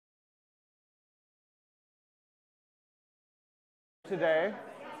today.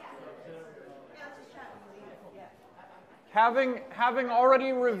 Having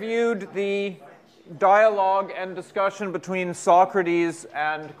already reviewed the dialogue and discussion between Socrates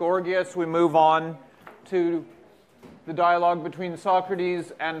and Gorgias, we move on to the dialogue between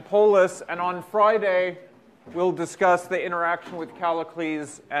Socrates and Polus, and on Friday we'll discuss the interaction with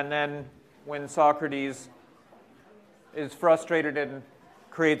Callicles, and then when Socrates is frustrated and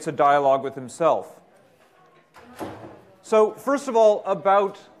creates a dialogue with himself. So first of all,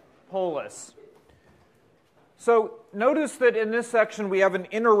 about Polus. So notice that in this section we have an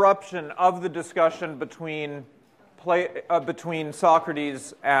interruption of the discussion between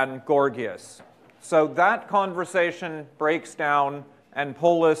Socrates and Gorgias. So that conversation breaks down and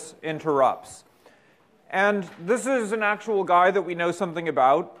Polus interrupts. And this is an actual guy that we know something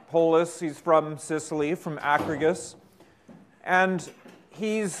about. Polus, he's from Sicily, from Acragas. And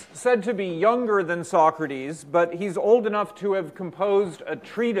he's said to be younger than Socrates, but he's old enough to have composed a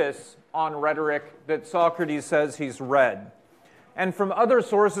treatise on rhetoric that Socrates says he's read. And from other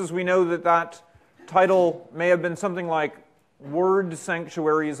sources, we know that that title may have been something like Word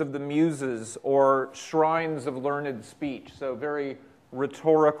Sanctuaries of the Muses or Shrines of Learned Speech. So very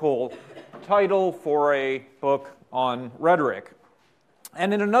rhetorical title for a book on rhetoric.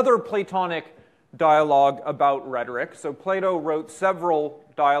 And in another Platonic dialogue about rhetoric, so Plato wrote several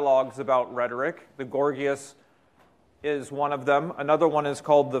dialogues about rhetoric. The Gorgias is one of them. Another one is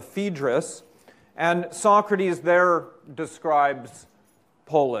called the Phaedrus. And Socrates there describes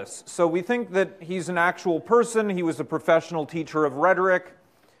Polus. So we think that he's an actual person. He was a professional teacher of rhetoric,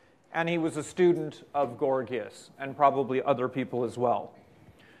 and he was a student of Gorgias, and probably other people as well.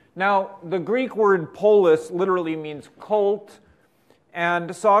 Now, the Greek word Polus literally means colt,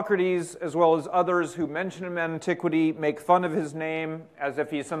 and Socrates, as well as others who mention him in antiquity, make fun of his name as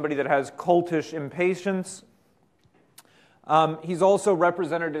if he's somebody that has coltish impatience. He's also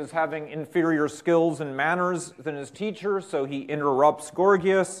represented as having inferior skills and manners than his teacher, so he interrupts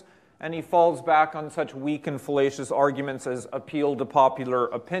Gorgias, and he falls back on such weak and fallacious arguments as appeal to popular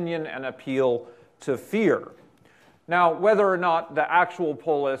opinion and appeal to fear. Now, whether or not the actual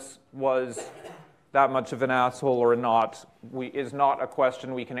Polus was that much of an asshole or not is not a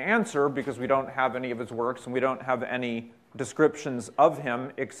question we can answer because we don't have any of his works and we don't have any descriptions of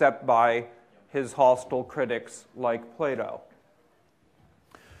him except by his hostile critics like Plato.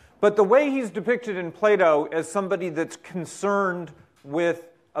 But the way he's depicted in Plato as somebody that's concerned with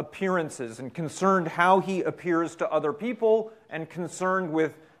appearances and concerned how he appears to other people and concerned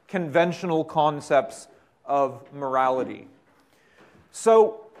with conventional concepts of morality.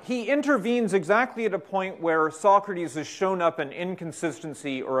 So he intervenes exactly at a point where Socrates has shown up an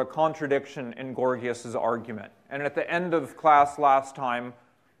inconsistency or a contradiction in Gorgias' argument. And at the end of class last time,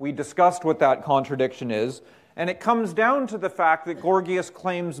 we discussed what that contradiction is, and it comes down to the fact that Gorgias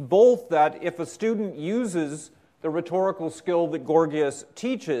claims both that if a student uses the rhetorical skill that Gorgias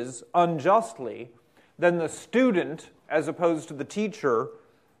teaches unjustly, then the student, as opposed to the teacher,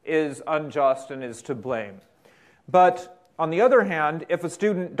 is unjust and is to blame. But on the other hand, if a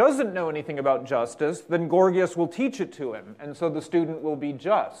student doesn't know anything about justice, then Gorgias will teach it to him, and so the student will be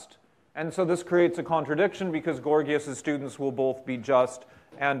just. And so this creates a contradiction because Gorgias' students will both be just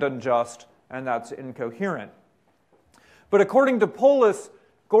and unjust, and that's incoherent. But according to Polus,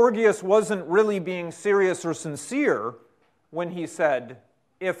 Gorgias wasn't really being serious or sincere when he said,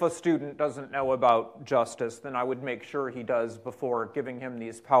 if a student doesn't know about justice, then I would make sure he does before giving him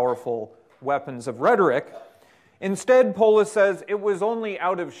these powerful weapons of rhetoric. Instead, Polus says it was only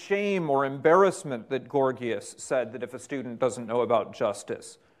out of shame or embarrassment that Gorgias said that if a student doesn't know about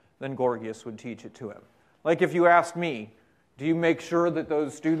justice, then Gorgias would teach it to him. Like if you ask me, do you make sure that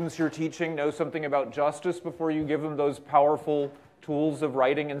those students you're teaching know something about justice before you give them those powerful tools of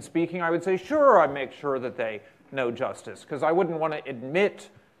writing and speaking? I would say, sure, I make sure that they know justice, because I wouldn't want to admit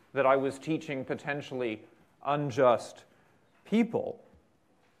that I was teaching potentially unjust people.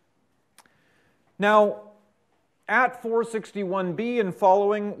 Now, at 461b and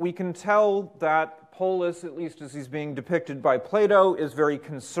following, we can tell that Polus, at least as he's being depicted by Plato, is very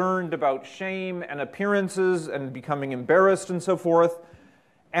concerned about shame and appearances and becoming embarrassed and so forth.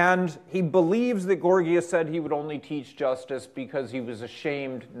 And he believes that Gorgias said he would only teach justice because he was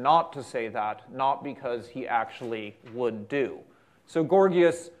ashamed not to say that, not because he actually would do. So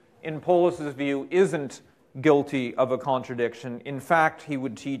Gorgias, in Polus's view, isn't guilty of a contradiction. In fact, he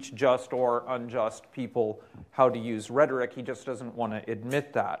would teach just or unjust people how to use rhetoric. He just doesn't want to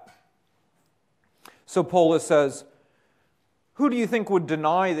admit that. So Polus says, who do you think would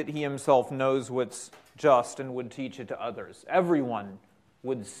deny that he himself knows what's just and would teach it to others? Everyone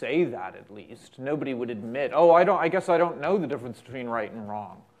would say that, at least. Nobody would admit, oh, I guess I don't know the difference between right and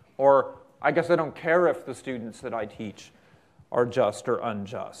wrong. Or I guess I don't care if the students that I teach are just or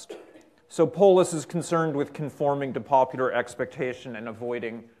unjust. So Polus is concerned with conforming to popular expectation and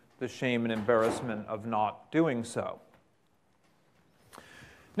avoiding the shame and embarrassment of not doing so.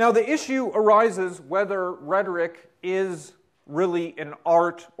 Now, the issue arises whether rhetoric is really an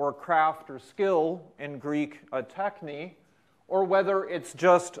art or craft or skill, in Greek a techne, or whether it's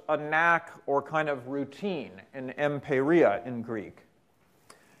just a knack or kind of routine, an empiria in Greek.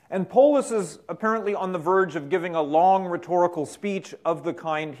 And Polus is apparently on the verge of giving a long rhetorical speech of the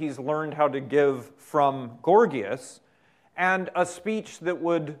kind he's learned how to give from Gorgias, and a speech that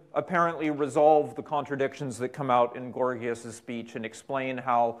would apparently resolve the contradictions that come out in Gorgias' speech and explain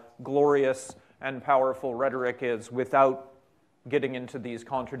how glorious and powerful rhetoric is without getting into these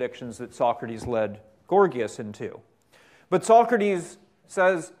contradictions that Socrates led Gorgias into. But Socrates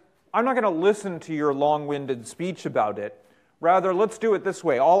says, I'm not going to listen to your long-winded speech about it. Rather, let's do it this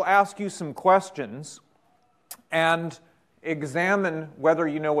way. I'll ask you some questions and examine whether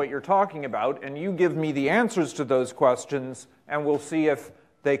you know what you're talking about, and you give me the answers to those questions, and we'll see if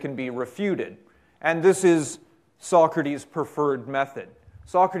they can be refuted. And this is Socrates' preferred method.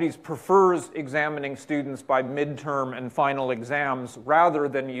 Socrates prefers examining students by midterm and final exams rather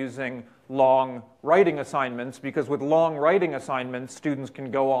than using long writing assignments, because with long writing assignments, students can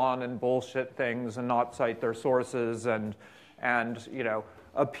go on and bullshit things and not cite their sources and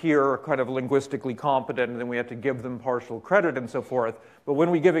appear kind of linguistically competent, and then we have to give them partial credit and so forth. But when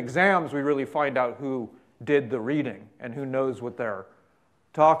we give exams, we really find out who did the reading and who knows what they're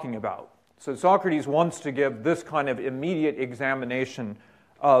talking about. So Socrates wants to give this kind of immediate examination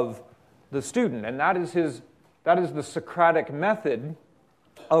of the student, and that is the Socratic method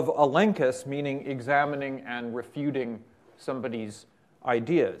of elenchus, meaning examining and refuting somebody's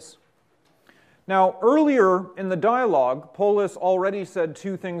ideas. Now, earlier in the dialogue, Polus already said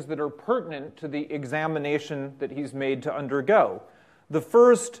two things that are pertinent to the examination that he's made to undergo. The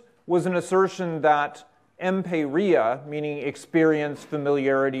first was an assertion that empiria, meaning experience,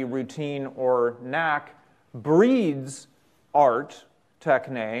 familiarity, routine, or knack, breeds art,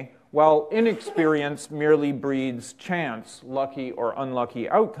 techne, while inexperience merely breeds chance, lucky or unlucky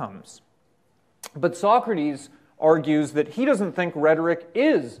outcomes. But Socrates argues that he doesn't think rhetoric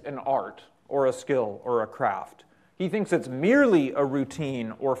is an art or a skill or a craft. He thinks it's merely a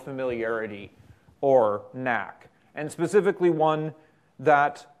routine or familiarity or knack, and specifically one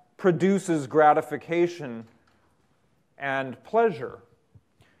that produces gratification and pleasure.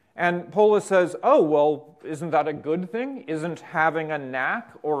 And Polus says, oh, well, isn't that a good thing? Isn't having a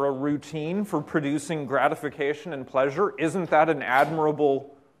knack or a routine for producing gratification and pleasure, isn't that an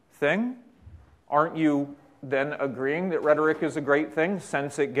admirable thing? Aren't you then agreeing that rhetoric is a great thing,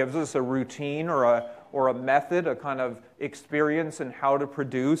 since it gives us a routine or a method, a kind of experience in how to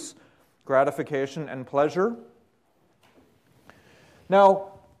produce gratification and pleasure? Now,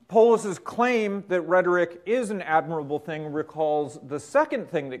 Polus's claim that rhetoric is an admirable thing recalls the second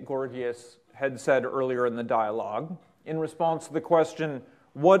thing that Gorgias had said earlier in the dialogue. In response to the question,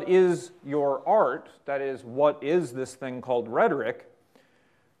 what is your art? That is, what is this thing called rhetoric?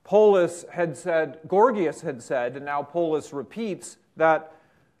 Polus had said, Gorgias had said, and now Polus repeats that,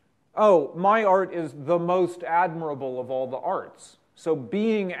 oh, my art is the most admirable of all the arts. So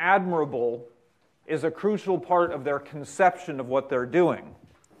being admirable is a crucial part of their conception of what they're doing.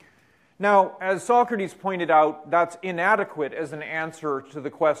 Now, as Socrates pointed out, that's inadequate as an answer to the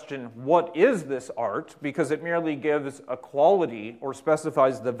question, what is this art? Because it merely gives a quality or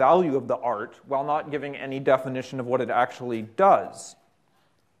specifies the value of the art while not giving any definition of what it actually does.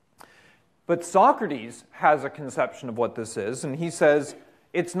 But Socrates has a conception of what this is, and he says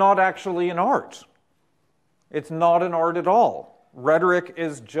it's not actually an art. It's not an art at all. Rhetoric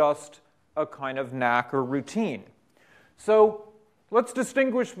is just a kind of knack or routine. So let's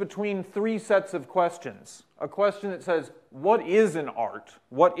distinguish between three sets of questions. A question that says, what is an art?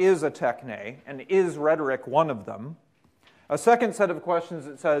 What is a techne? And is rhetoric one of them? A second set of questions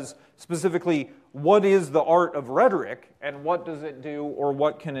that says, specifically, what is the art of rhetoric? And what does it do, or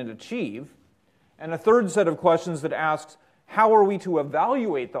what can it achieve? And a third set of questions that asks, how are we to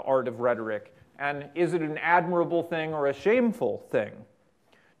evaluate the art of rhetoric? And is it an admirable thing or a shameful thing?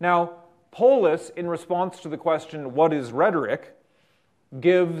 Now, Polus, in response to the question, what is rhetoric,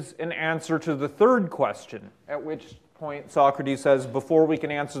 gives an answer to the third question, at which point Socrates says, before we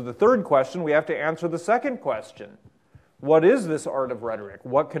can answer the third question, we have to answer the second question. What is this art of rhetoric?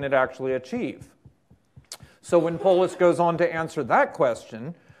 What can it actually achieve? So when Polus goes on to answer that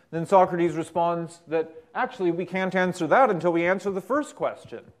question, then Socrates responds that actually, we can't answer that until we answer the first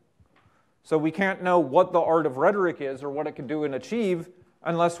question. So we can't know what the art of rhetoric is or what it can do and achieve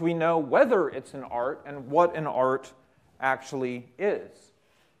unless we know whether it's an art and what an art actually is.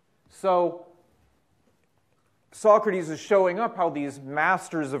 So Socrates is showing up how these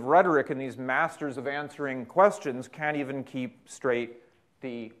masters of rhetoric and these masters of answering questions can't even keep straight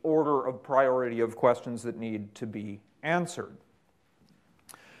the order of priority of questions that need to be answered.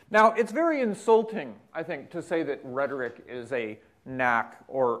 Now, it's very insulting, I think, to say that rhetoric is a knack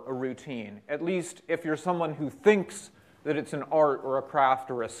or a routine, at least if you're someone who thinks that it's an art or a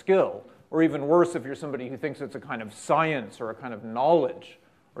craft or a skill, or even worse, if you're somebody who thinks it's a kind of science or a kind of knowledge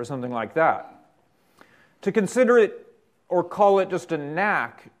or something like that. To consider it or call it just a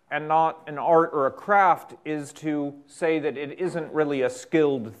knack and not an art or a craft is to say that it isn't really a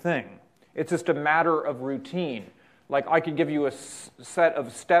skilled thing. It's just a matter of routine. Like I could give you a set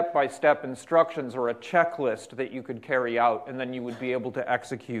of step-by-step instructions or a checklist that you could carry out, and then you would be able to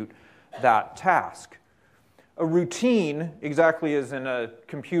execute that task. A routine, exactly as in a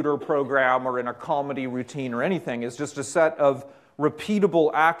computer program or in a comedy routine or anything, is just a set of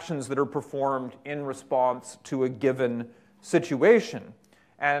repeatable actions that are performed in response to a given situation.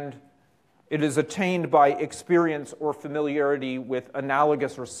 And it is attained by experience or familiarity with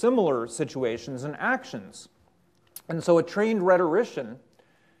analogous or similar situations and actions. And so a trained rhetorician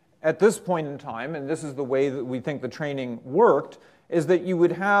at this point in time, and this is the way that we think the training worked, is that you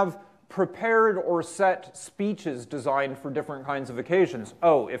would have prepared or set speeches designed for different kinds of occasions.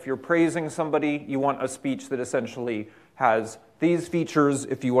 Oh, if you're praising somebody, you want a speech that essentially has these features.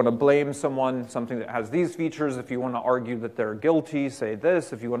 If you want to blame someone, something that has these features. If you want to argue that they're guilty, say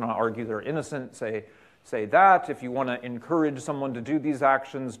this. If you want to argue they're innocent, say that. If you want to encourage someone to do these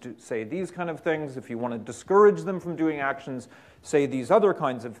actions, say these kind of things. If you want to discourage them from doing actions, say these other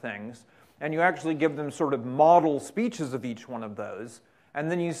kinds of things. And you actually give them sort of model speeches of each one of those. And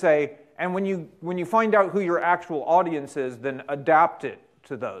then you say, and when you find out who your actual audience is, then adapt it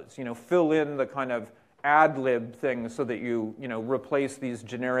to those. Fill in the kind of ad-lib things so that you replace these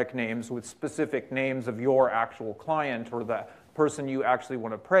generic names with specific names of your actual client or the person you actually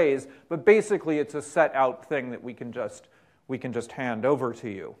want to praise. But basically, it's a set-out thing that we can just hand over to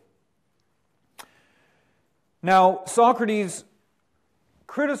you. Now, Socrates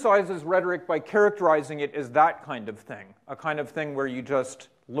criticizes rhetoric by characterizing it as that kind of thing, a kind of thing where you just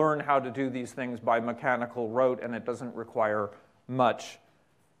learn how to do these things by mechanical rote and it doesn't require much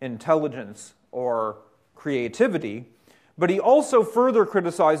intelligence or creativity. But he also further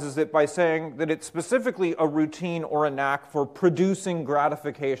criticizes it by saying that it's specifically a routine or a knack for producing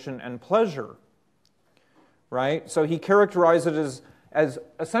gratification and pleasure. Right? So he characterizes it as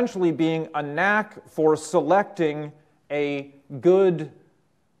essentially being a knack for selecting a good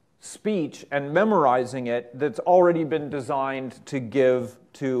speech and memorizing it that's already been designed to give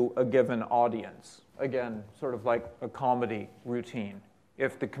to a given audience. Again, sort of like a comedy routine.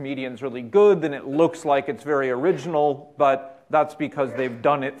 If the comedian's really good, then it looks like it's very original, but that's because they've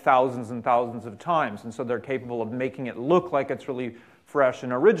done it thousands and thousands of times, and so they're capable of making it look like it's really fresh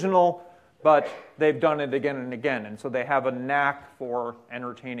and original, but they've done it again and again, and so they have a knack for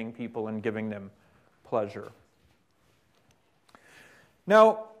entertaining people and giving them pleasure.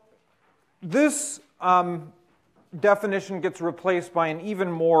 Now, this definition gets replaced by an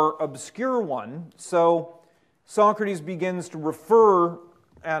even more obscure one. So Socrates begins to refer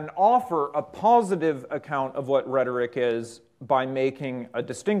and offer a positive account of what rhetoric is by making a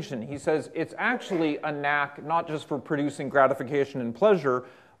distinction. He says it's actually a knack not just for producing gratification and pleasure,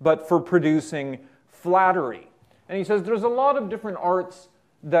 but for producing flattery. And he says there's a lot of different arts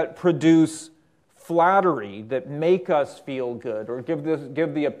that produce flattery, that make us feel good or give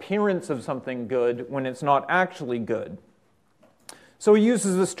the appearance of something good when it's not actually good. So he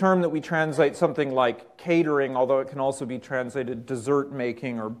uses this term that we translate something like catering, although it can also be translated dessert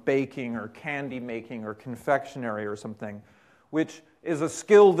making or baking or candy making or confectionery or something, which is a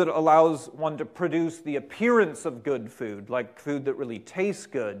skill that allows one to produce the appearance of good food, like food that really tastes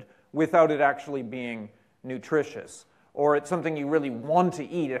good, without it actually being nutritious. Or it's something you really want to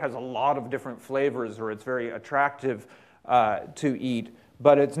eat. It has a lot of different flavors, or it's very attractive to eat,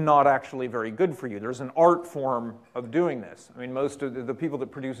 but it's not actually very good for you. There's an art form of doing this. I mean, most of the people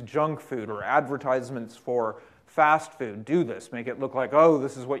that produce junk food or advertisements for fast food do this, make it look like, oh,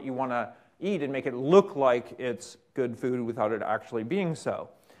 this is what you want to eat, and make it look like it's good food without it actually being so.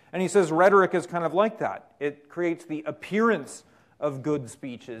 And he says rhetoric is kind of like that. It creates the appearance of good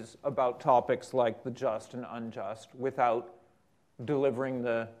speeches about topics like the just and unjust without delivering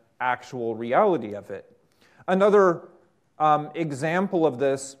the actual reality of it. Another example of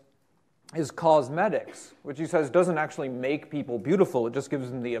this is cosmetics, which he says doesn't actually make people beautiful. It just gives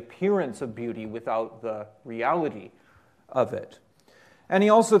them the appearance of beauty without the reality of it. And he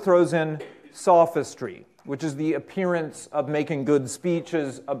also throws in sophistry, which is the appearance of making good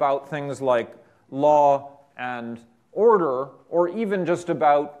speeches about things like law and order, or even just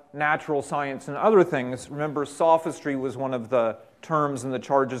about natural science and other things. Remember, sophistry was one of the terms and the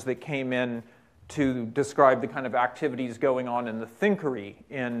charges that came in to describe the kind of activities going on in the thinkery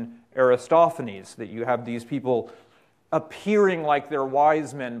in Aristophanes, that you have these people appearing like they're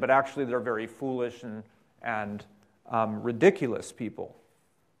wise men, but actually they're very foolish and ridiculous people.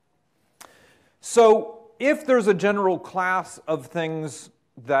 So if there's a general class of things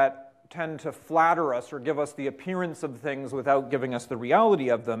that tend to flatter us or give us the appearance of things without giving us the reality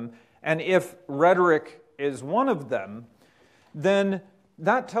of them, and if rhetoric is one of them, then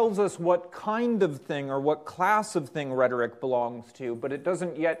that tells us what kind of thing or what class of thing rhetoric belongs to, but it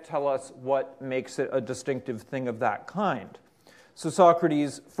doesn't yet tell us what makes it a distinctive thing of that kind. So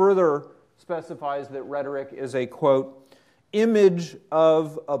Socrates further specifies that rhetoric is a, quote, image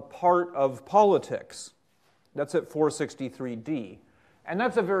of a part of politics. That's at 463d. And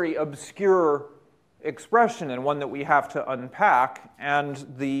that's a very obscure expression and one that we have to unpack, and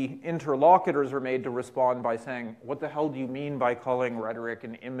the interlocutors are made to respond by saying, what the hell do you mean by calling rhetoric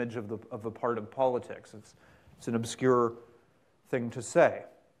an image of a part of politics? It's an obscure thing to say.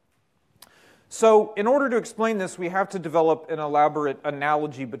 So in order to explain this, we have to develop an elaborate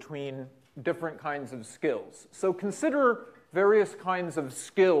analogy between different kinds of skills. So consider various kinds of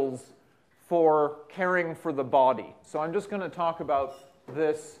skills for caring for the body. So I'm just going to talk about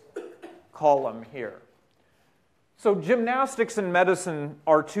this column here. So gymnastics and medicine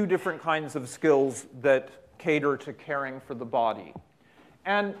are two different kinds of skills that cater to caring for the body.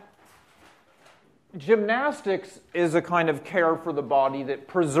 And gymnastics is a kind of care for the body that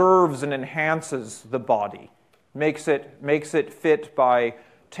preserves and enhances the body, makes it fit by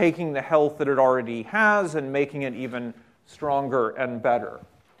taking the health that it already has and making it even stronger and better.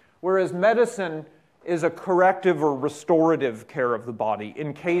 Whereas medicine is a corrective or restorative care of the body.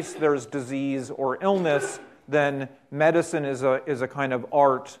 In case there's disease or illness, then medicine is a kind of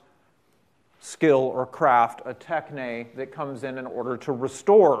art, skill, or craft, a techne that comes in order to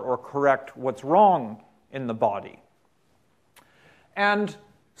restore or correct what's wrong in the body. And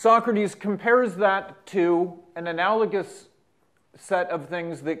Socrates compares that to an analogous set of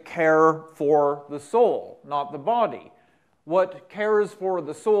things that care for the soul, not the body. What cares for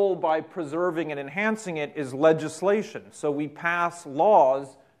the soul by preserving and enhancing it is legislation. So we pass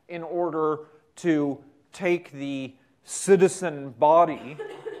laws in order to take the citizen body,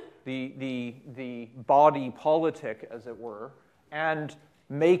 the body politic, as it were, and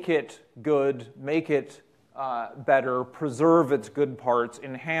make it good, make it better, preserve its good parts,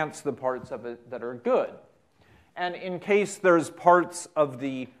 enhance the parts of it that are good. And in case there's parts of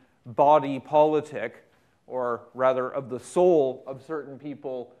the body politic, or rather of the soul of certain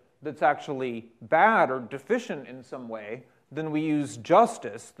people, that's actually bad or deficient in some way, then we use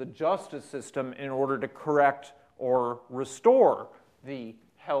justice, the justice system, in order to correct or restore the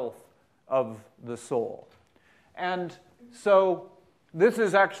health of the soul. And so this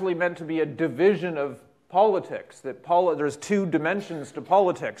is actually meant to be a division of politics. There's two dimensions to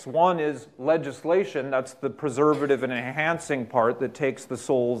politics. One is legislation, that's the preservative and enhancing part that takes the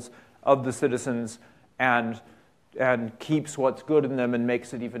souls of the citizens and keeps what's good in them and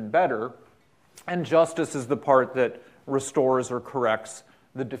makes it even better. And justice is the part that restores or corrects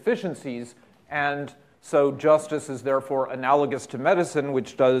the deficiencies. And so justice is therefore analogous to medicine,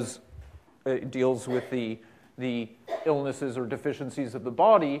 which deals with the illnesses or deficiencies of the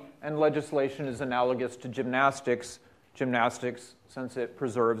body, and legislation is analogous to gymnastics, since it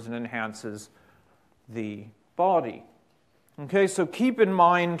preserves and enhances the body. Okay, so keep in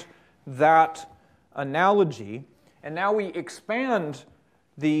mind that analogy, and now we expand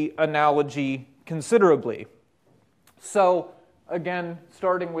the analogy considerably. So again,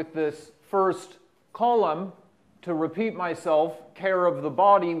 starting with this first column, to repeat myself, care of the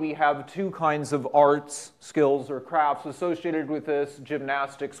body, we have two kinds of arts, skills, or crafts associated with this: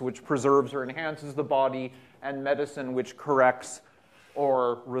 gymnastics, which preserves or enhances the body, and medicine, which corrects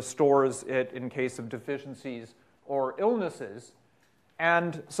or restores it in case of deficiencies or illnesses.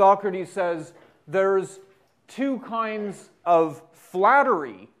 And Socrates says there's two kinds of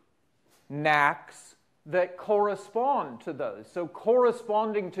flattery knacks that correspond to those. So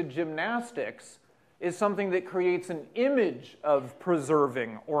corresponding to gymnastics is something that creates an image of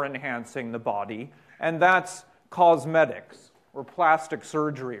preserving or enhancing the body, and that's cosmetics or plastic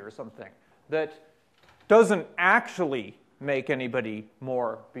surgery or something that doesn't actually make anybody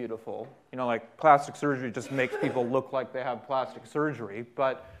more beautiful. You know, like plastic surgery just makes people look like they have plastic surgery,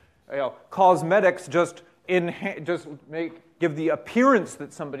 but you know, cosmetics just give the appearance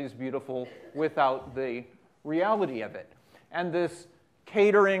that somebody's beautiful without the reality of it. And this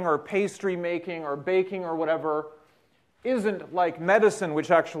catering or pastry making or baking or whatever isn't like medicine,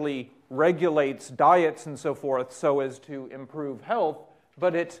 which actually regulates diets and so forth so as to improve health,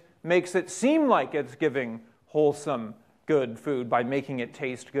 but it makes it seem like it's giving wholesome, good food by making it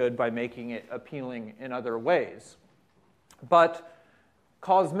taste good, by making it appealing in other ways. But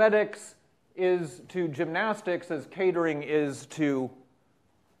cosmetics is to gymnastics as catering is to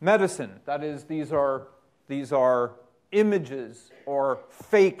medicine. That is, these are images or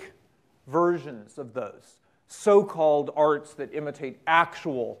fake versions of those so-called arts that imitate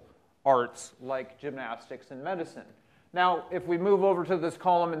actual arts like gymnastics and medicine. Now, if we move over to this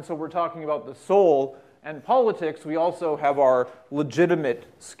column, and so we're talking about the soul and politics, we also have our legitimate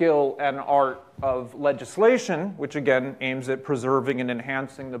skill and art of legislation, which again aims at preserving and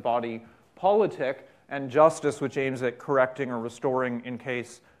enhancing the body politic, and justice, which aims at correcting or restoring in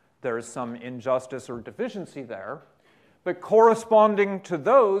case there is some injustice or deficiency there. But corresponding to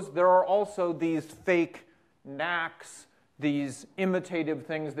those, there are also these fake knacks, these imitative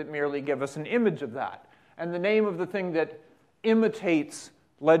things that merely give us an image of that. And the name of the thing that imitates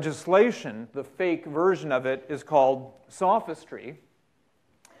legislation, the fake version of it, is called sophistry.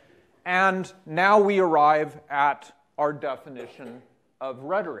 And now we arrive at our definition of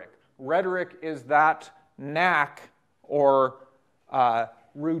rhetoric. Rhetoric is that knack or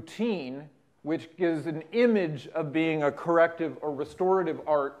routine which gives an image of being a corrective or restorative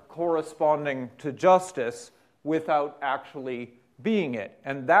art corresponding to justice without actually being it.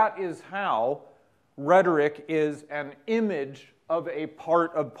 And that is how rhetoric is an image of a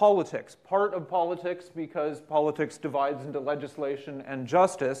part of politics. Part of politics because politics divides into legislation and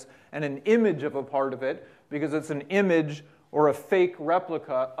justice, and an image of a part of it because it's an image or a fake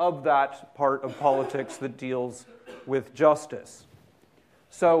replica of that part of politics that deals with justice.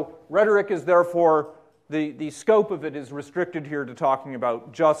 So rhetoric is therefore, the scope of it is restricted here to talking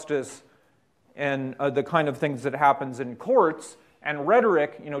about justice and the kind of things that happens in courts, and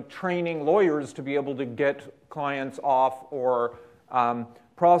rhetoric, you know, training lawyers to be able to get clients off or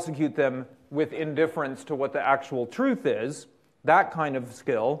prosecute them with indifference to what the actual truth is. That kind of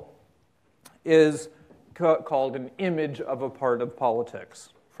skill is called an image of a part of politics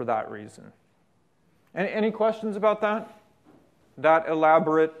for that reason. Any questions about that? That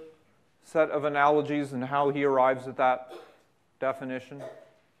elaborate set of analogies and how he arrives at that definition?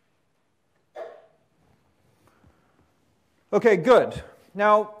 Okay, good.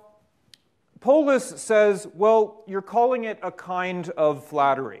 Now, Polus says, well, you're calling it a kind of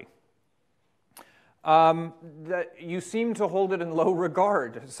flattery. That you seem to hold it in low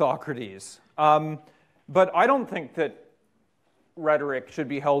regard, Socrates. But I don't think that rhetoric should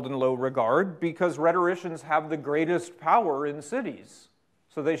be held in low regard because rhetoricians have the greatest power in cities.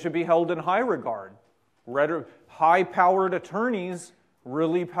 So they should be held in high regard. High-powered attorneys,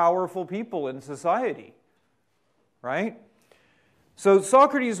 really powerful people in society, right? So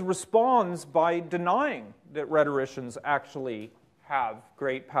Socrates responds by denying that rhetoricians actually have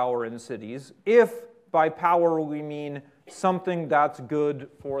great power in cities, if by power we mean something that's good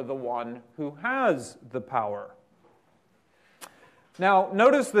for the one who has the power. Now,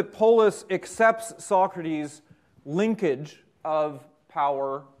 notice that Polus accepts Socrates' linkage of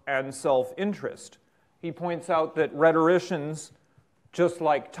power and self-interest. He points out that rhetoricians, just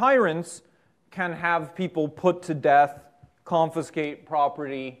like tyrants, can have people put to death, confiscate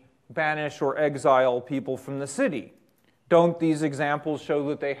property, banish or exile people from the city. Don't these examples show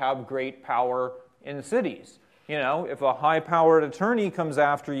that they have great power in cities? You know, if a high-powered attorney comes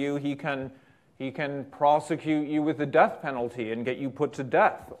after you, he can prosecute you with the death penalty and get you put to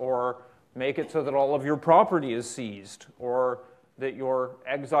death, or make it so that all of your property is seized, or that you're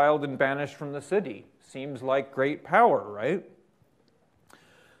exiled and banished from the city. Seems like great power, right?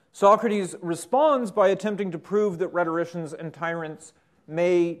 Socrates responds by attempting to prove that rhetoricians and tyrants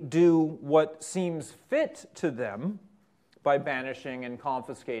may do what seems fit to them by banishing and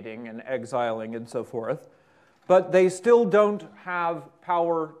confiscating and exiling and so forth, but they still don't have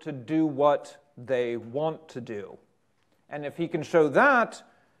power to do what they want to do. And if he can show that,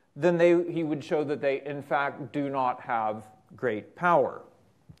 then he would show that they, in fact, do not have great power.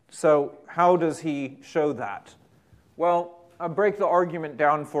 So how does he show that? Well, I'll break the argument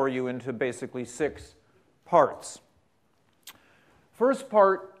down for you into basically 6 parts. First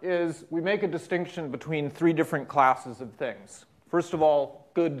part is we make a distinction between 3 different classes of things. First of all,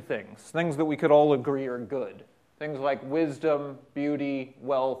 good things, things that we could all agree are good. things like wisdom, beauty,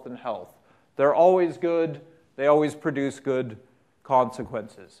 wealth, and health. They're always good. They always produce good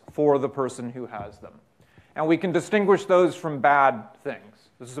consequences for the person who has them. And we can distinguish those from bad things.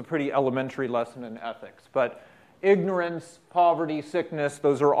 This is a pretty elementary lesson in ethics. But ignorance, poverty, sickness,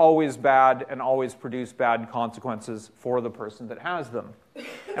 those are always bad and always produce bad consequences for the person that has them.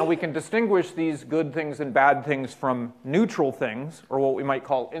 And we can distinguish these good things and bad things from neutral things, or what we might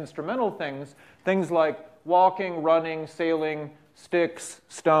call instrumental things, things like walking, running, sailing, sticks,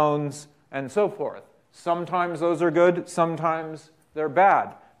 stones, and so forth. Sometimes those are good, sometimes they're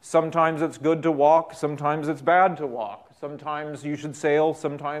bad. Sometimes it's good to walk, sometimes it's bad to walk. Sometimes you should sail,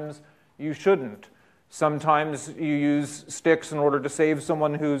 sometimes you shouldn't. Sometimes you use sticks in order to save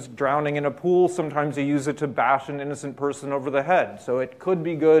someone who's drowning in a pool. Sometimes you use it to bash an innocent person over the head. So it could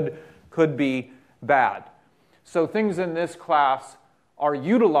be good, could be bad. So things in this class are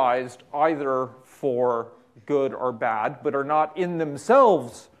utilized either for good or bad, but are not in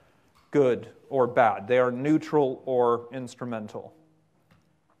themselves good or bad. They are neutral or instrumental.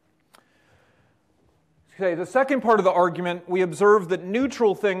 Okay, the second part of the argument, we observe that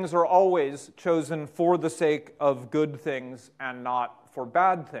neutral things are always chosen for the sake of good things and not for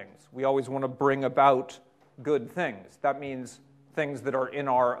bad things. We always want to bring about good things. That means things that are in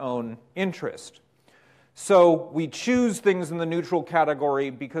our own interest. So we choose things in the neutral category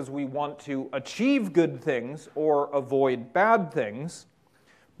because we want to achieve good things or avoid bad things.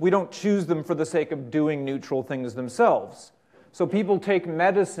 We don't choose them for the sake of doing neutral things themselves. So people take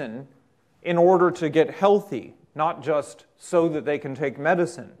medicine in order to get healthy, not just so that they can take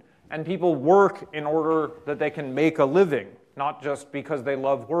medicine. And people work in order that they can make a living, not just because they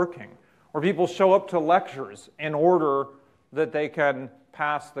love working. Or people show up to lectures in order that they can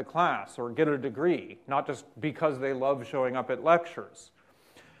pass the class or get a degree, not just because they love showing up at lectures.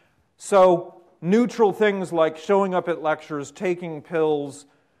 So neutral things like showing up at lectures, taking pills,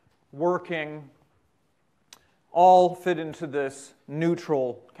 working, all fit into this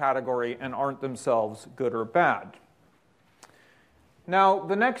neutral category and aren't themselves good or bad. Now,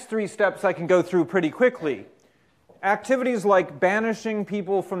 the next three steps I can go through pretty quickly. Activities like banishing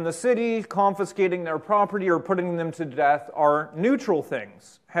people from the city, confiscating their property, or putting them to death are neutral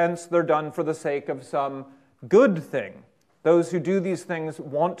things. Hence, they're done for the sake of some good thing. Those who do these things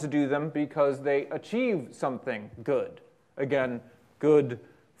want to do them because they achieve something good. Again, good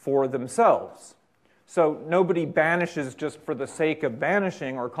for themselves. So nobody banishes just for the sake of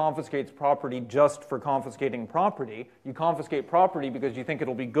banishing or confiscates property just for confiscating property. You confiscate property because you think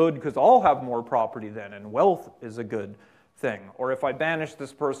it'll be good because I'll have more property then, and wealth is a good thing. Or if I banish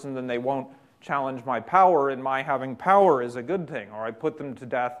this person, then they won't challenge my power, and my having power is a good thing. Or I put them to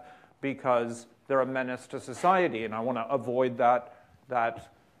death because they're a menace to society, and I want to avoid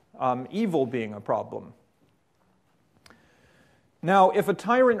that evil being a problem. Now, if a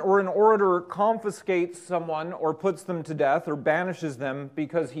tyrant or an orator confiscates someone or puts them to death or banishes them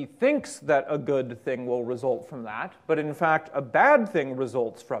because he thinks that a good thing will result from that, but in fact a bad thing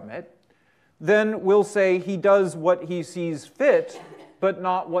results from it, then we'll say he does what he sees fit, but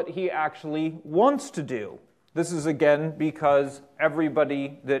not what he actually wants to do. This is again because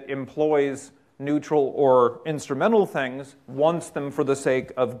everybody that employs neutral or instrumental things wants them for the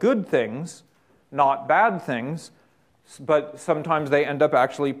sake of good things, not bad things. But sometimes they end up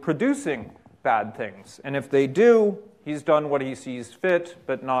actually producing bad things. And if they do, he's done what he sees fit,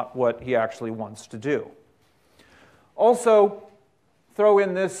 but not what he actually wants to do. Also, throw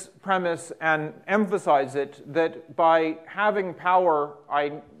in this premise and emphasize it, that by having power,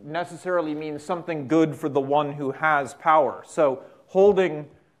 I necessarily mean something good for the one who has power. So holding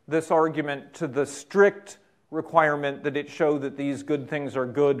this argument to the strict requirement that it show that these good things are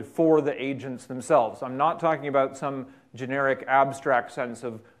good for the agents themselves. I'm not talking about some generic abstract sense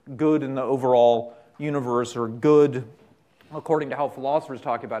of good in the overall universe or good according to how philosophers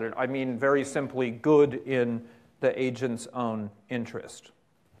talk about it. I mean very simply good in the agent's own interest.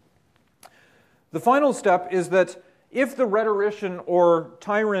 The final step is that if the rhetorician or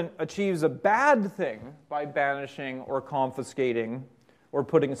tyrant achieves a bad thing by banishing or confiscating or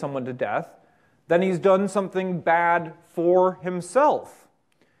putting someone to death, then he's done something bad for himself.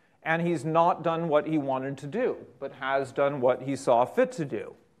 And he's not done what he wanted to do, but has done what he saw fit to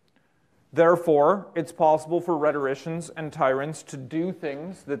do. Therefore, it's possible for rhetoricians and tyrants to do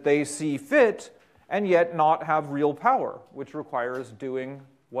things that they see fit and yet not have real power, which requires doing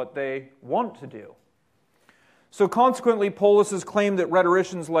what they want to do. So consequently, Polus's claim that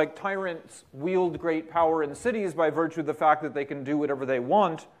rhetoricians like tyrants wield great power in cities by virtue of the fact that they can do whatever they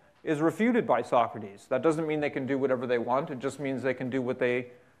want is refuted by Socrates. That doesn't mean they can do whatever they want. It just means they can do what they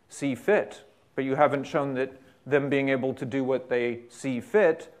see fit. But you haven't shown that them being able to do what they see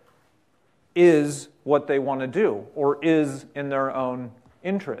fit is what they want to do, or is in their own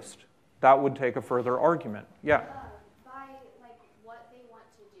interest. That would take a further argument. Yeah? By like what they want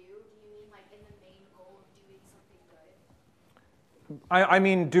to do you mean like in the main goal of doing something good? I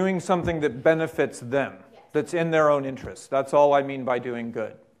mean doing something that benefits them, Yes. that's in their own interest. That's all I mean by doing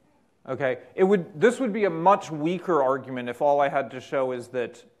good. Okay? This would be a much weaker argument if all I had to show is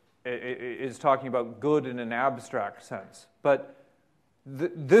that is talking about good in an abstract sense. But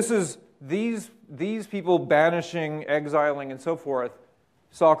these people banishing, exiling, and so forth,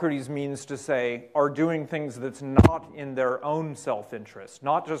 Socrates means to say, are doing things that's not in their own self-interest.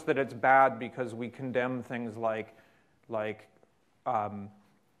 Not just that it's bad because we condemn things like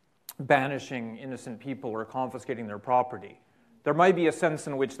banishing innocent people or confiscating their property. There might be a sense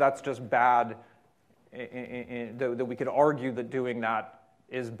in which that's just bad, that we could argue that doing that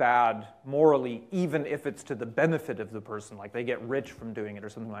is bad morally, even if it's to the benefit of the person, like they get rich from doing it or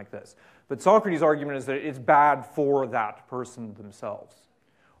something like this. But Socrates' argument is that it's bad for that person themselves.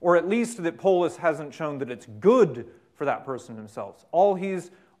 Or at least that Polus hasn't shown that it's good for that person themselves. All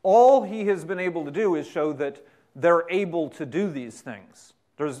he has been able to do is show that they're able to do these things.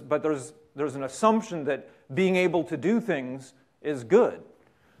 But there's an assumption that being able to do things is good.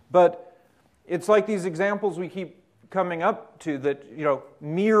 But it's like these examples we keep coming up to that,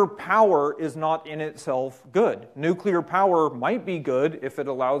 mere power is not in itself good. Nuclear power might be good if it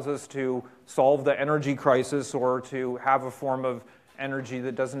allows us to solve the energy crisis or to have a form of energy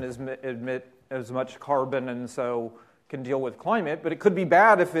that doesn't emit as much carbon and so can deal with climate, but it could be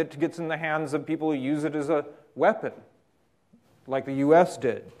bad if it gets in the hands of people who use it as a weapon, like the US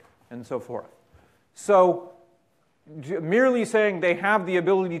did, and so forth. So merely saying they have the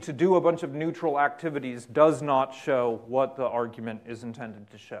ability to do a bunch of neutral activities does not show what the argument is intended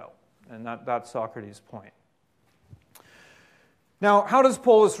to show. And that's Socrates' point. Now, how does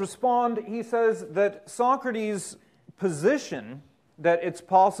Polus respond? He says that Socrates' position that it's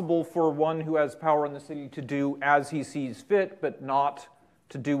possible for one who has power in the city to do as he sees fit, but not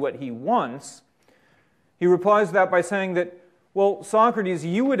to do what he wants, he replies to that by saying that, well, Socrates,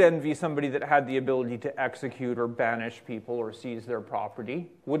 you would envy somebody that had the ability to execute or banish people or seize their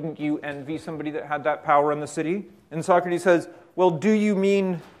property. Wouldn't you envy somebody that had that power in the city? And Socrates says, well, do you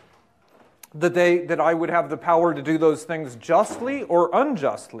mean that I would have the power to do those things justly or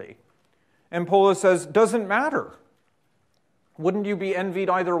unjustly? And Polus says, doesn't matter. Wouldn't you be envied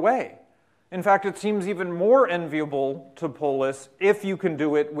either way? In fact, it seems even more enviable to Polus if you can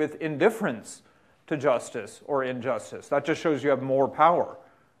do it with indifference to justice or injustice. That just shows you have more power.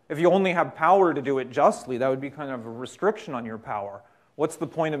 If you only have power to do it justly, that would be kind of a restriction on your power. What's the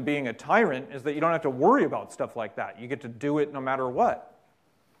point of being a tyrant is that you don't have to worry about stuff like that. You get to do it no matter what.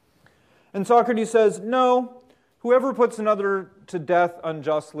 And Socrates says, no, whoever puts another to death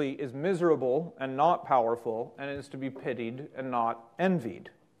unjustly is miserable and not powerful and is to be pitied and not envied.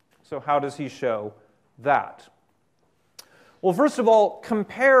 So how does he show that? Well, first of all,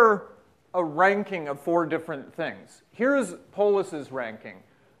 compare a ranking of 4 different things. Here's Polus's ranking.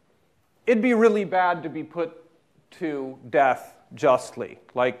 It'd be really bad to be put to death justly.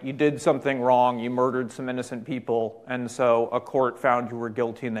 Like you did something wrong, you murdered some innocent people, and so a court found you were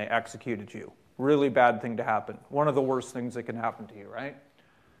guilty and they executed you. Really bad thing to happen. One of the worst things that can happen to you, right?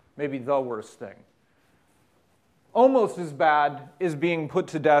 Maybe the worst thing. Almost as bad is being put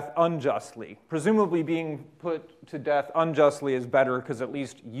to death unjustly. Presumably being put to death unjustly is better because at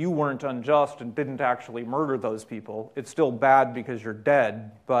least you weren't unjust and didn't actually murder those people. It's still bad because you're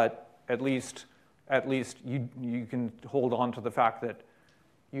dead, but at least you can hold on to the fact that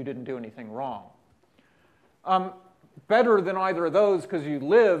you didn't do anything wrong. Better than either of those because you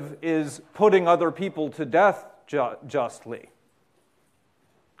live is putting other people to death justly.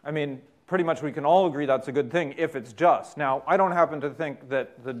 I mean, pretty much we can all agree that's a good thing if it's just. Now, I don't happen to think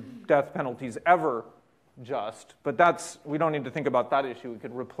that the death penalty is ever just, but we don't need to think about that issue. We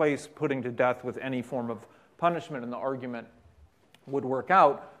could replace putting to death with any form of punishment, and the argument would work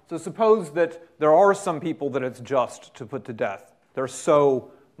out. So suppose that there are some people that it's just to put to death. They're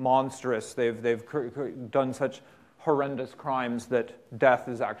so monstrous, they've done such horrendous crimes that death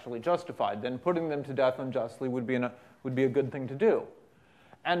is actually justified. Then putting them to death unjustly would be a good thing to do.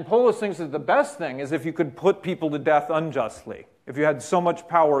 And Polus thinks that the best thing is if you could put people to death unjustly. If you had so much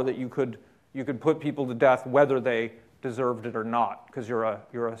power that you could put people to death whether they deserved it or not, because you're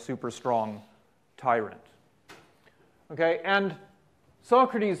a super strong tyrant. Okay, and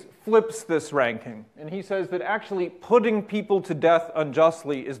Socrates flips this ranking, and he says that actually putting people to death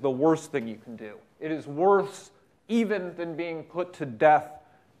unjustly is the worst thing you can do. It is worse even than being put to death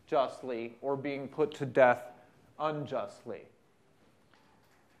justly or being put to death unjustly.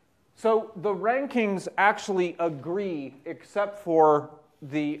 So the rankings actually agree, except for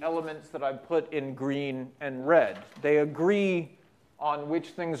the elements that I put in green and red. They agree on which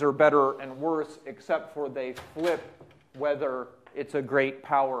things are better and worse, except for they flip whether it's a great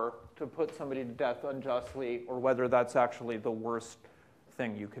power to put somebody to death unjustly or whether that's actually the worst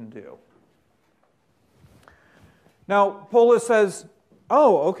thing you can do. Now, Polus says,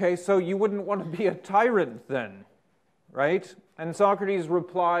 oh, okay, so you wouldn't want to be a tyrant then, right? And Socrates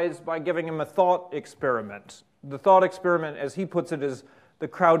replies by giving him a thought experiment. The thought experiment, as he puts it, is the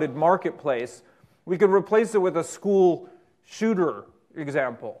crowded marketplace. We could replace it with a school shooter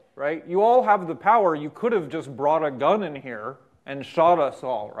example, right? You all have the power. You could have just brought a gun in here and shot us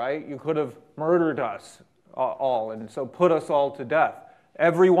all, right? You could have murdered us all and so put us all to death.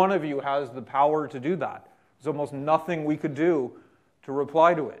 Every one of you has the power to do that. There's almost nothing we could do to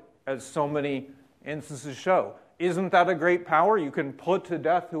reply to it, as so many instances show. Isn't that a great power? You can put to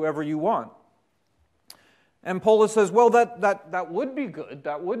death whoever you want. And Polus says, well, that would be good,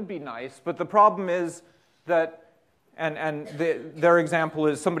 that would be nice, but the problem is that, their example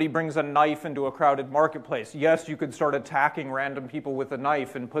is somebody brings a knife into a crowded marketplace. Yes, you could start attacking random people with a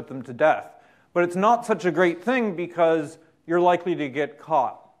knife and put them to death, but it's not such a great thing because you're likely to get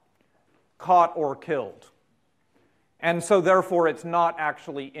caught or killed. And so therefore it's not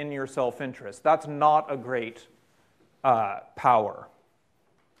actually in your self-interest. That's not a great power.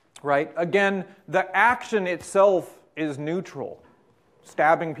 Right? Again, the action itself is neutral.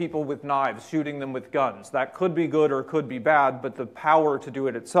 Stabbing people with knives, shooting them with guns. That could be good or could be bad, but the power to do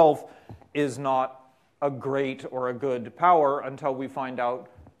it itself is not a great or a good power until we find out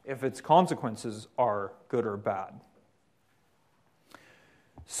if its consequences are good or bad.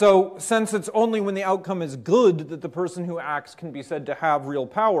 So, since it's only when the outcome is good that the person who acts can be said to have real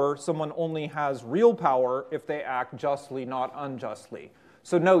power, someone only has real power if they act justly, not unjustly.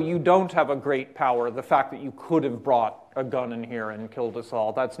 So no, you don't have a great power. The fact that you could have brought a gun in here and killed us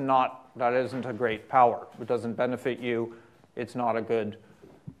all, that isn't a great power. It doesn't benefit you. It's not a good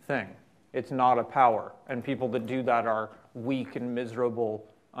thing. It's not a power. And people that do that are weak and miserable,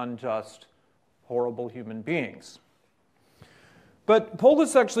 unjust, horrible human beings. But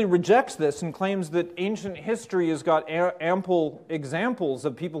Polus actually rejects this and claims that ancient history has got ample examples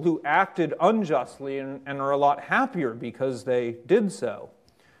of people who acted unjustly and are a lot happier because they did so.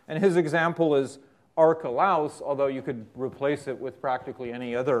 And his example is Archelaus, although you could replace it with practically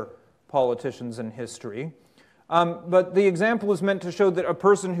any other politicians in history. But the example is meant to show that a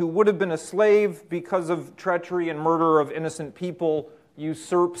person who would have been a slave because of treachery and murder of innocent people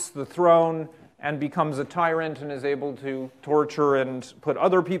usurps the throne and becomes a tyrant and is able to torture and put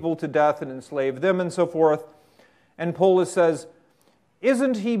other people to death and enslave them and so forth. And Polus says,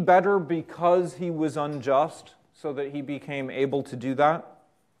 isn't he better because he was unjust so that he became able to do that?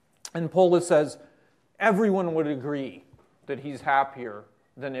 And Polus says, everyone would agree that he's happier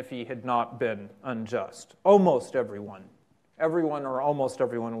than if he had not been unjust. Almost everyone. Everyone or almost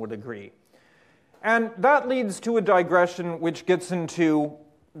everyone would agree. And that leads to a digression which gets into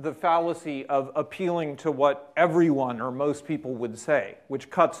the fallacy of appealing to what everyone or most people would say, which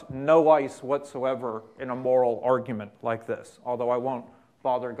cuts no ice whatsoever in a moral argument like this, although I won't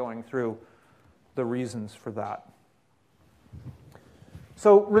bother going through the reasons for that.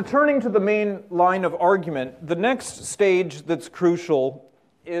 So returning to the main line of argument, the next stage that's crucial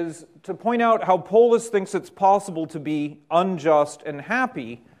is to point out how Polus thinks it's possible to be unjust and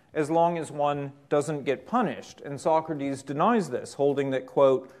happy as long as one doesn't get punished. And Socrates denies this, holding that,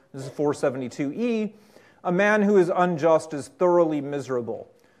 quote, this is 472e, a man who is unjust is thoroughly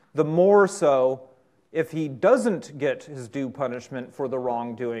miserable, the more so if he doesn't get his due punishment for the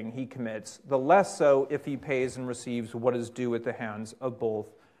wrongdoing he commits, the less so if he pays and receives what is due at the hands of both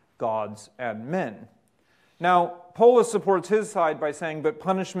gods and men. Now, Polus supports his side by saying, but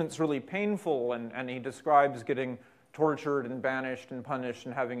punishment's really painful, and he describes getting tortured and banished and punished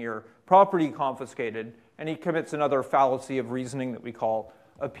and having your property confiscated, and he commits another fallacy of reasoning that we call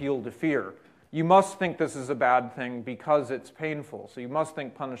appeal to fear. You must think this is a bad thing because it's painful. So you must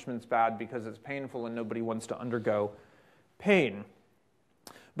think punishment's bad because it's painful and nobody wants to undergo pain.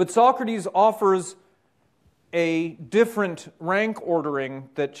 But Socrates offers a different rank ordering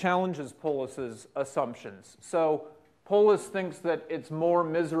that challenges Polus's assumptions. So Polus thinks that it's more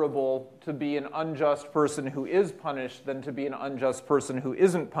miserable to be an unjust person who is punished than to be an unjust person who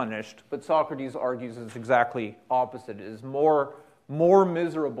isn't punished. But Socrates argues it's exactly opposite. It is more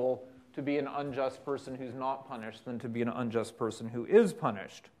miserable to be an unjust person who's not punished than to be an unjust person who is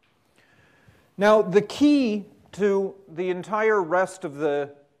punished. Now, the key to the entire rest of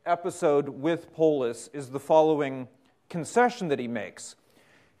the episode with Polus is the following concession that he makes.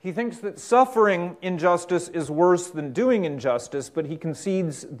 He thinks that suffering injustice is worse than doing injustice, but he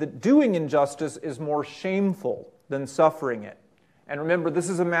concedes that doing injustice is more shameful than suffering it. And remember, this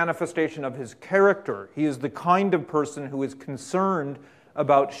is a manifestation of his character. He is the kind of person who is concerned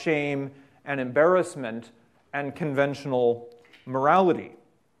about shame and embarrassment and conventional morality.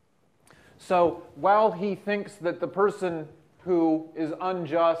 So while he thinks that the person who is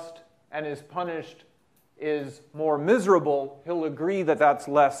unjust and is punished is more miserable, he'll agree that that's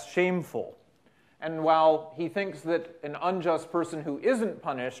less shameful. And while he thinks that an unjust person who isn't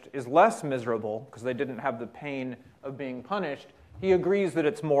punished is less miserable because they didn't have the pain of being punished, he agrees that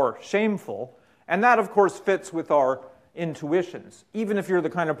it's more shameful. And that, of course, fits with our intuitions. Even if you're the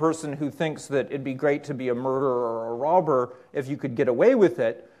kind of person who thinks that it'd be great to be a murderer or a robber if you could get away with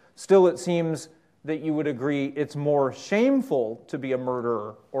it, still it seems that you would agree it's more shameful to be a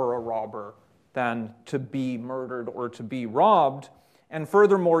murderer or a robber than to be murdered or to be robbed. And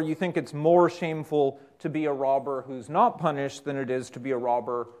furthermore, you think it's more shameful to be a robber who's not punished than it is to be a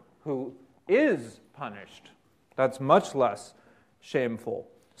robber who is punished. That's much less shameful.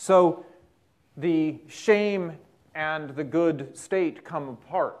 So the shame and the good state come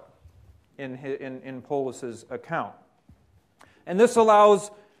apart in Polus's account. And this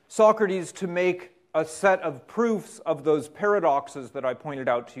allows Socrates to make a set of proofs of those paradoxes that I pointed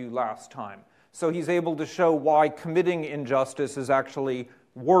out to you last time. So he's able to show why committing injustice is actually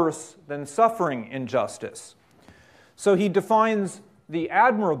worse than suffering injustice. So he defines the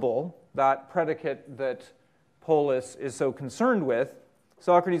admirable, that predicate that Polus is so concerned with.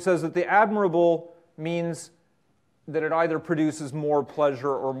 Socrates says that the admirable means that it either produces more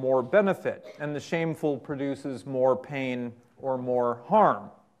pleasure or more benefit, and the shameful produces more pain or more harm.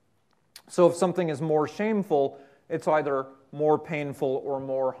 So if something is more shameful, it's either more painful or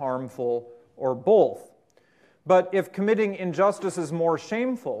more harmful or both. But if committing injustice is more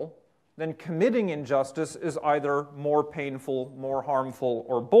shameful, then committing injustice is either more painful, more harmful,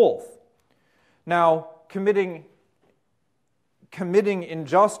 or both. Now, committing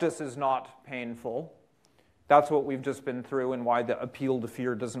injustice is not painful. That's what we've just been through and why the appeal to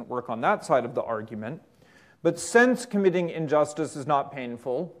fear doesn't work on that side of the argument. But since committing injustice is not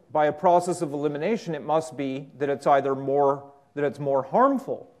painful, by a process of elimination, it must be that it's either more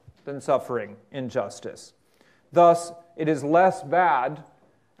harmful than suffering injustice. Thus, it is less bad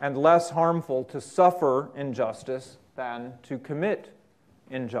and less harmful to suffer injustice than to commit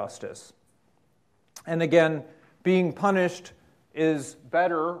injustice. And again, being punished is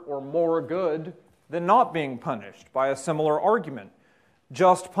better or more good than not being punished by a similar argument.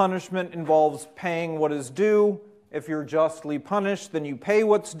 Just punishment involves paying what is due. If you're justly punished, then you pay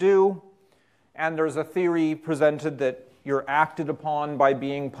what's due. And there's a theory presented that you're acted upon by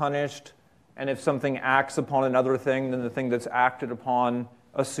being punished. And if something acts upon another thing, then the thing that's acted upon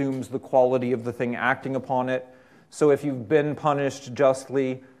assumes the quality of the thing acting upon it. So if you've been punished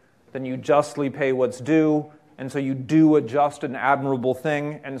justly, then you justly pay what's due. And so you do a just and admirable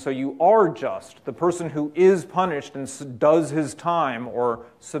thing, and so you are just. The person who is punished and does his time or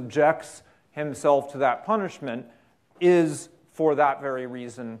subjects himself to that punishment is, for that very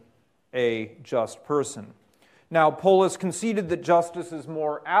reason, a just person. Now, Polus conceded that justice is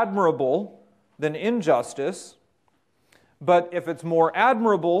more admirable than injustice, but if it's more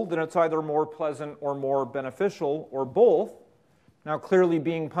admirable, then it's either more pleasant or more beneficial, or both. Now, clearly,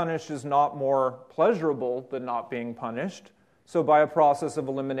 being punished is not more pleasurable than not being punished. So by a process of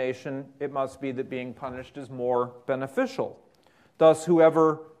elimination, it must be that being punished is more beneficial. Thus,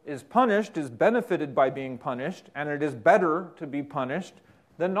 whoever is punished is benefited by being punished, and it is better to be punished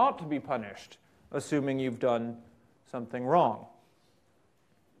than not to be punished, assuming you've done something wrong.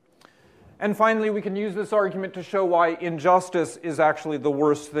 And finally, we can use this argument to show why injustice is actually the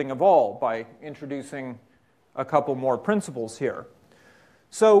worst thing of all by introducing a couple more principles here.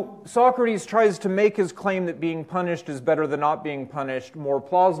 So Socrates tries to make his claim that being punished is better than not being punished more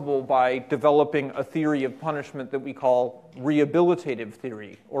plausible by developing a theory of punishment that we call rehabilitative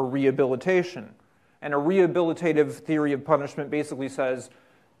theory or rehabilitation. And a rehabilitative theory of punishment basically says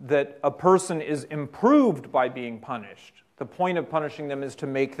that a person is improved by being punished. The point of punishing them is to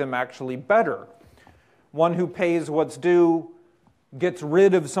make them actually better. One who pays what's due gets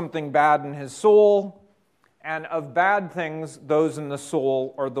rid of something bad in his soul, and of bad things, those in the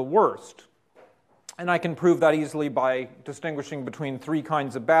soul are the worst. And I can prove that easily by distinguishing between three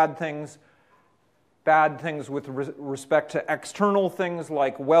kinds of bad things. Bad things with respect to external things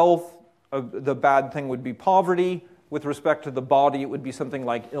like wealth. The bad thing would be poverty. With respect to the body, it would be something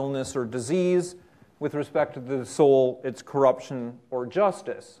like illness or disease. with respect to the soul, it's corruption or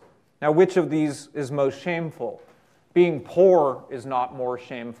justice. Now, which of these is most shameful? Being poor is not more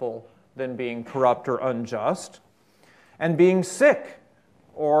shameful than being corrupt or unjust. And being sick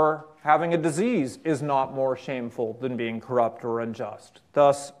or having a disease is not more shameful than being corrupt or unjust.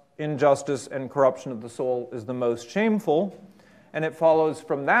 Thus, injustice and corruption of the soul is the most shameful. And it follows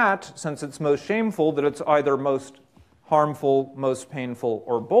from that, since it's most shameful, that it's either most harmful, most painful,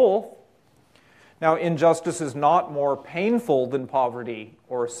 or both. Now, injustice is not more painful than poverty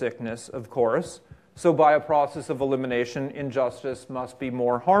or sickness, of course. So by a process of elimination, injustice must be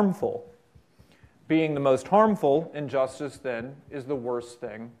more harmful. Being the most harmful, injustice then is the worst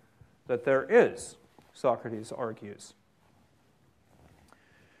thing that there is, Socrates argues.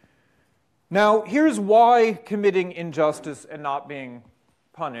 Now, here's why committing injustice and not being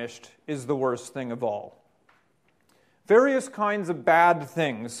punished is the worst thing of all. Various kinds of bad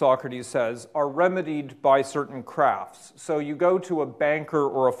things, Socrates says, are remedied by certain crafts. So you go to a banker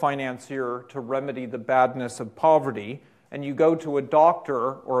or a financier to remedy the badness of poverty, and you go to a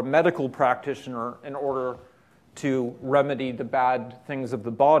doctor or a medical practitioner in order to remedy the bad things of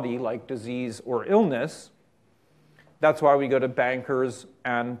the body, like disease or illness. That's why we go to bankers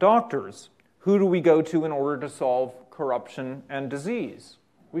and doctors. Who do we go to in order to solve corruption and disease?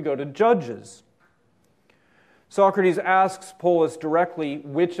 We go to judges. Socrates asks Polus directly,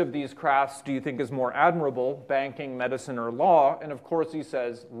 which of these crafts do you think is more admirable, banking, medicine, or law? And of course he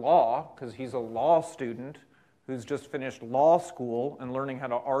says law, because he's a law student who's just finished law school and learning how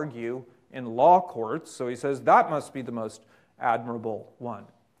to argue in law courts. So he says that must be the most admirable one.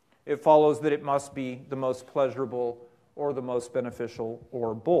 It follows that it must be the most pleasurable or the most beneficial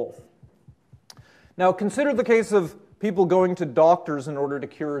or both. Now consider the case of people going to doctors in order to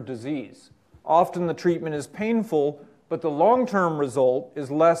cure a disease. Often the treatment is painful, but the long-term result is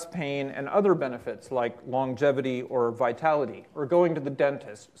less pain and other benefits like longevity or vitality, or going to the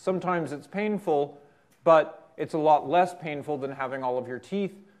dentist. Sometimes it's painful, but it's a lot less painful than having all of your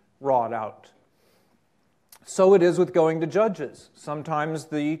teeth rot out. So it is with going to judges. Sometimes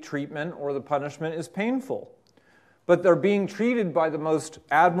the treatment or the punishment is painful, but they're being treated by the most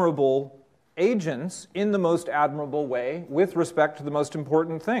admirable agents in the most admirable way with respect to the most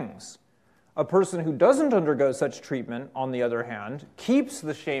important things. A person who doesn't undergo such treatment, on the other hand, keeps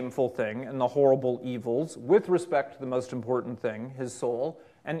the shameful thing and the horrible evils with respect to the most important thing, his soul,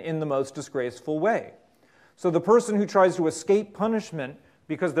 and in the most disgraceful way. So the person who tries to escape punishment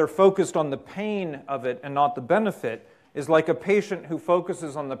because they're focused on the pain of it and not the benefit is like a patient who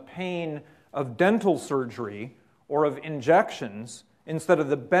focuses on the pain of dental surgery or of injections instead of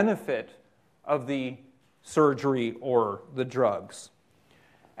the benefit of the surgery or the drugs.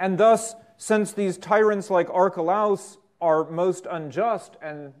 And thus, since these tyrants like Archelaus are most unjust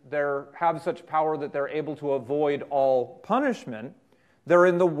and they have such power that they're able to avoid all punishment, they're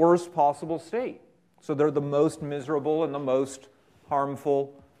in the worst possible state. So they're the most miserable and the most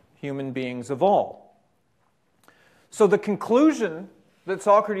harmful human beings of all. So the conclusion that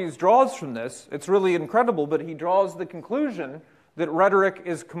Socrates draws from this, it's really incredible, but he draws the conclusion that rhetoric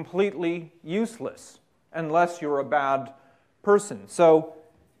is completely useless unless you're a bad person. So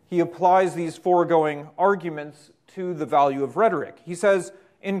he applies these foregoing arguments to the value of rhetoric. He says,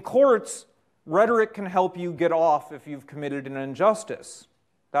 in courts, rhetoric can help you get off if you've committed an injustice.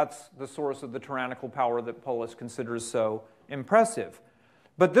 That's the source of the tyrannical power that Polus considers so impressive.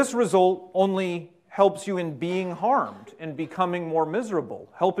 But this result only helps you in being harmed, in becoming more miserable.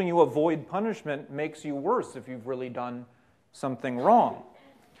 Helping you avoid punishment makes you worse if you've really done something wrong.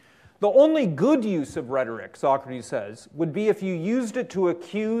 The only good use of rhetoric, Socrates says, would be if you used it to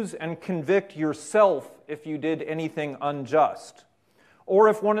accuse and convict yourself if you did anything unjust. Or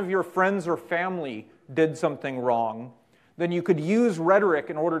if one of your friends or family did something wrong, then you could use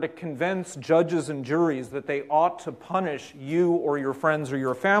rhetoric in order to convince judges and juries that they ought to punish you or your friends or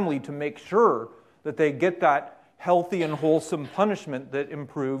your family to make sure that they get that healthy and wholesome punishment that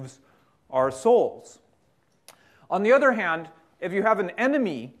improves our souls. On the other hand, if you have an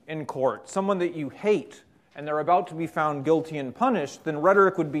enemy in court, someone that you hate, and they're about to be found guilty and punished, then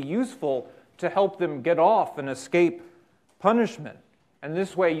rhetoric would be useful to help them get off and escape punishment. And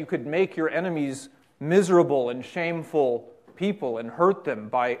this way you could make your enemies miserable and shameful people and hurt them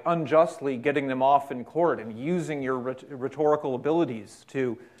by unjustly getting them off in court and using your rhetorical abilities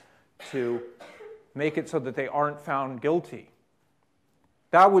to make it so that they aren't found guilty.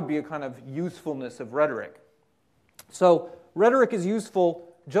 That would be a kind of usefulness of rhetoric. So rhetoric is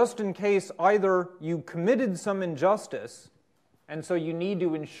useful just in case either you committed some injustice, and so you need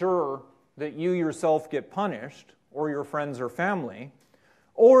to ensure that you yourself get punished, or your friends or family,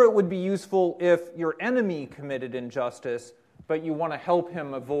 Or it would be useful if your enemy committed injustice, but you want to help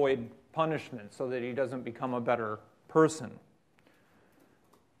him avoid punishment so that he doesn't become a better person.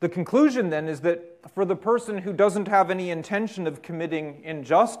 The conclusion then is that for the person who doesn't have any intention of committing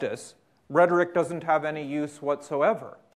injustice, rhetoric doesn't have any use whatsoever.